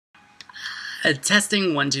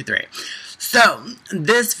Testing 1, 2, 3. So,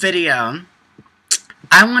 this video,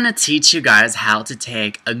 I want to teach you guys how to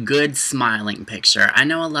take a good smiling picture. I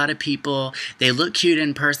know a lot of people, they look cute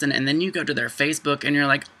in person, and then you go to their Facebook and you're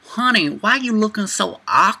like, honey, why you looking so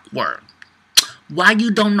awkward? Why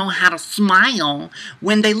you don't know how to smile?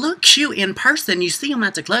 When they look cute in person, you see them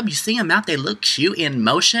at the club, you see them out, they look cute in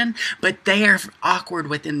motion, but they are awkward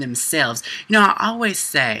within themselves. You know, I always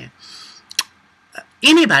say,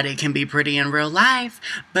 anybody can be pretty in real life,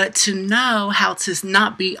 but to know how to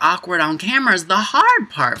not be awkward on camera is the hard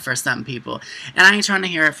part for some people. And I ain't trying to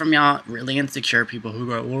hear it from y'all really insecure people who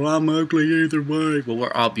go, well, I'm ugly either way. Well,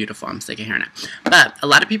 we're all beautiful. I'm sick of hearing it. But a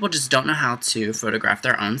lot of people just don't know how to photograph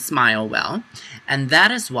their own smile well. And that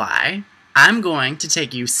is why I'm going to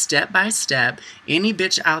take you step by step. Any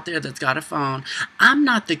bitch out there that's got a phone, I'm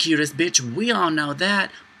not the cutest bitch. We all know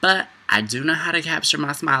that. But I do know how to capture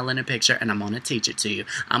my smile in a picture, and I'm going to teach it to you.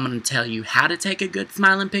 I'm going to tell you how to take a good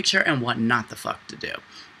smiling picture and what not the fuck to do.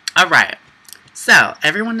 Alright, so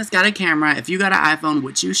everyone that's got a camera, if you got an iPhone,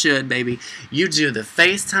 which you should, baby, you do the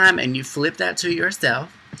FaceTime and you flip that to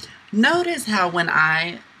yourself. Notice how when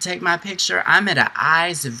I take my picture, I'm at an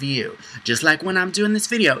eyes view. Just like when I'm doing this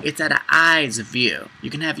video, it's at an eyes view. You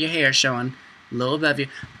can have your hair showing a little above you,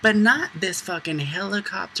 but not this fucking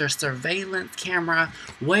helicopter surveillance camera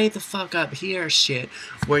way the fuck up here shit,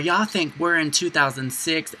 where y'all think we're in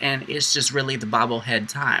 2006 and it's just really the bobblehead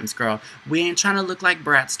times, girl. We ain't trying to look like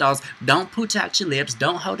Bratz dolls. Don't pooch out your lips.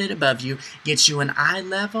 Don't hold it above you. Get you an eye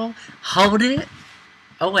level. Hold it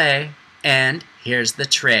away. And here's the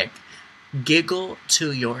trick. Giggle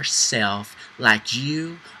to yourself like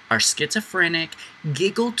you are schizophrenic.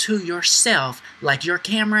 Giggle to yourself like your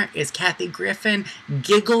camera is Kathy Griffin.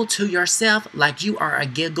 Giggle to yourself like you are a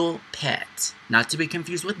giggle pet. Not to be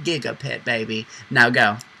confused with Giga Pet, baby. Now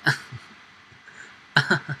go.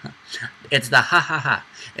 It's the ha ha ha.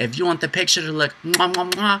 If you want the picture to look mwah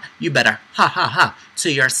mwah mwah, you better ha ha ha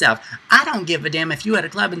to yourself. I don't give a damn if you at a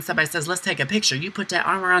club and somebody says, let's take a picture. You put that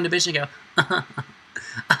arm around the bitch and go,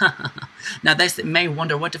 Now they may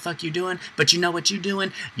wonder what the fuck you doing, but you know what you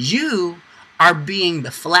doing? You are being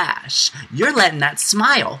the flash. You're letting that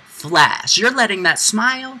smile flash. You're letting that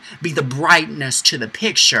smile be the brightness to the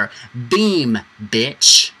picture. Beam,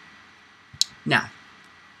 bitch. Now,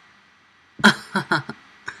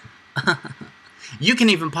 you can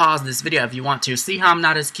even pause this video if you want to. See how I'm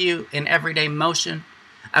not as cute in everyday motion?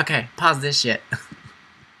 Okay, pause this shit.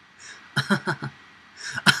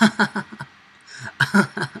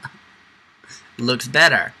 Looks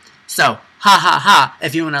better. So, ha ha ha,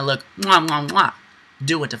 if you want to look mwah mwah mwah,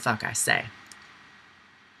 do what the fuck I say.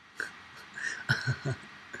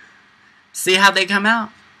 See how they come out?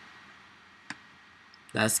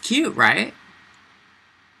 That's cute, right?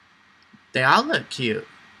 They all look cute.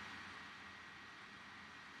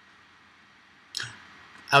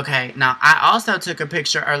 Okay, now I also took a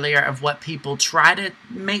picture earlier of what people try to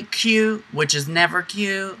make cute, which is never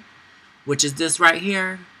cute, which is this right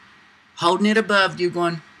here. Holding it above you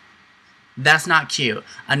going, that's not cute.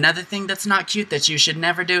 Another thing that's not cute that you should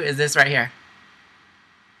never do is this right here.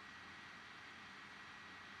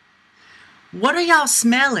 What are y'all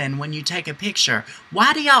smelling when you take a picture?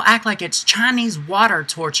 Why do y'all act like it's Chinese water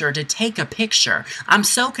torture to take a picture? I'm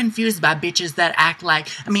so confused by bitches that act like,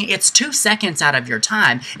 I mean, it's 2 seconds out of your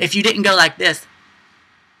time. If you didn't go like this,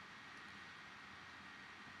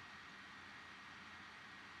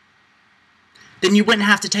 then you wouldn't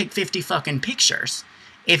have to take 50 fucking pictures.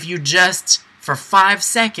 If you just, for 5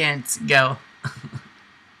 seconds, go,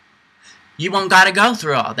 you won't gotta go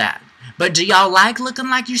through all that. But do y'all like looking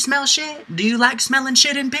like you smell shit? Do you like smelling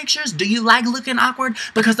shit in pictures? Do you like looking awkward?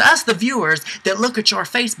 Because us, the viewers that look at your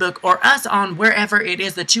Facebook or us on wherever it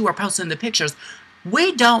is that you are posting the pictures,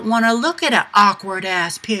 we don't want to look at an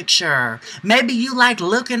awkward-ass picture. Maybe you like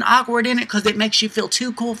looking awkward in it because it makes you feel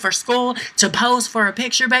too cool for school to pose for a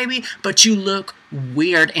picture, baby, but you look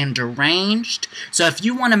weird and deranged. So if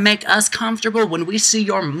you want to make us comfortable when we see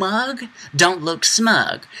your mug, don't look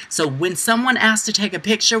smug. So when someone asks to take a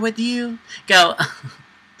picture with you, go,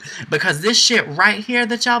 because this shit right here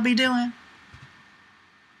that y'all be doing,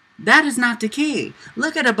 that is not the key.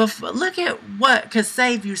 Look at what could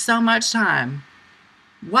save you so much time.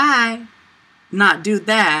 Why not do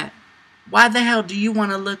that? Why the hell do you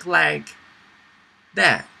want to look like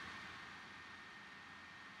that?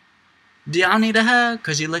 Do y'all need a hug?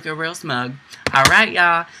 Because you looking real smug. Alright,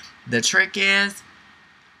 y'all. The trick is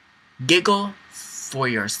giggle for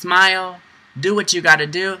your smile. Do what you gotta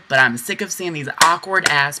do. But I'm sick of seeing these awkward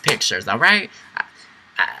ass pictures. Alright?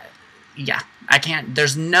 yeah, I can't,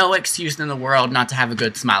 there's no excuse in the world not to have a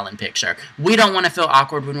good smiling picture. We don't want to feel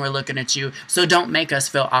awkward when we're looking at you, so don't make us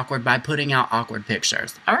feel awkward by putting out awkward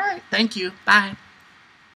pictures. Alright, thank you. Bye.